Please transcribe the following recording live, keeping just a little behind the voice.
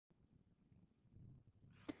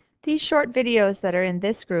These short videos that are in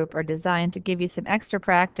this group are designed to give you some extra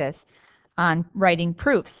practice on writing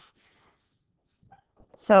proofs.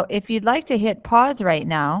 So if you'd like to hit pause right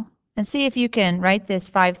now and see if you can write this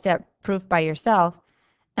 5-step proof by yourself,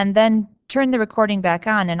 and then turn the recording back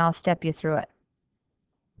on and I'll step you through it.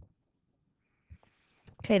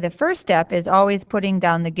 Okay, the first step is always putting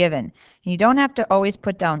down the given. You don't have to always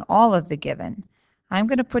put down all of the given. I'm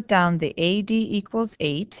going to put down the AD equals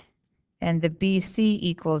 8 and the BC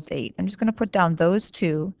equals 8. I'm just going to put down those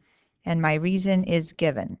two, and my reason is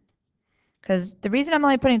given. Because the reason I'm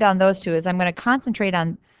only putting down those two is I'm going to concentrate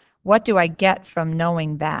on what do I get from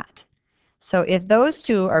knowing that. So if those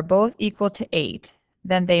two are both equal to 8,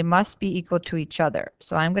 then they must be equal to each other.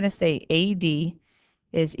 So I'm going to say AD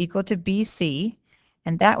is equal to BC,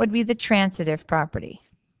 and that would be the transitive property.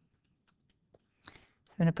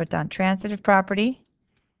 So I'm going to put down transitive property,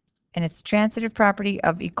 and it's transitive property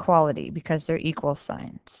of equality because they're equal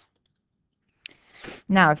signs.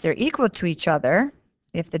 Now, if they're equal to each other,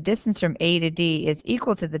 if the distance from A to D is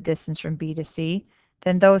equal to the distance from B to C,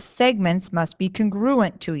 then those segments must be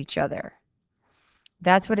congruent to each other.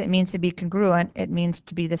 That's what it means to be congruent. It means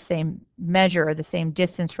to be the same measure or the same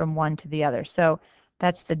distance from one to the other. So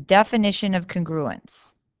that's the definition of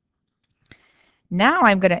congruence. Now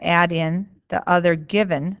I'm going to add in the other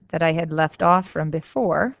given that I had left off from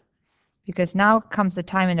before, because now comes the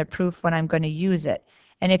time in a proof when I'm going to use it.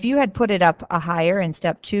 And if you had put it up a higher in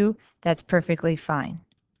step 2, that's perfectly fine.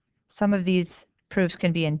 Some of these proofs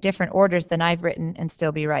can be in different orders than I've written and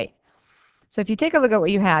still be right. So if you take a look at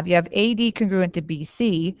what you have AD congruent to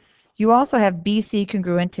BC. You also have BC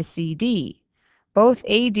congruent to CD. Both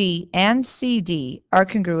AD and CD are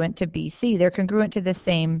congruent to BC. They're congruent to the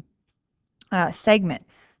same segment.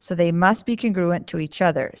 So they must be congruent to each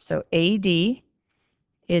other. So AD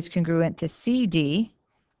is congruent to CD.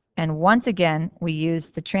 And once again, we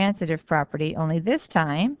use the transitive property, only this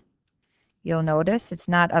time, you'll notice it's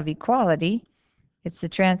not of equality. It's the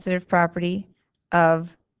transitive property of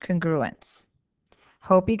congruence.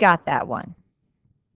 Hope you got that one.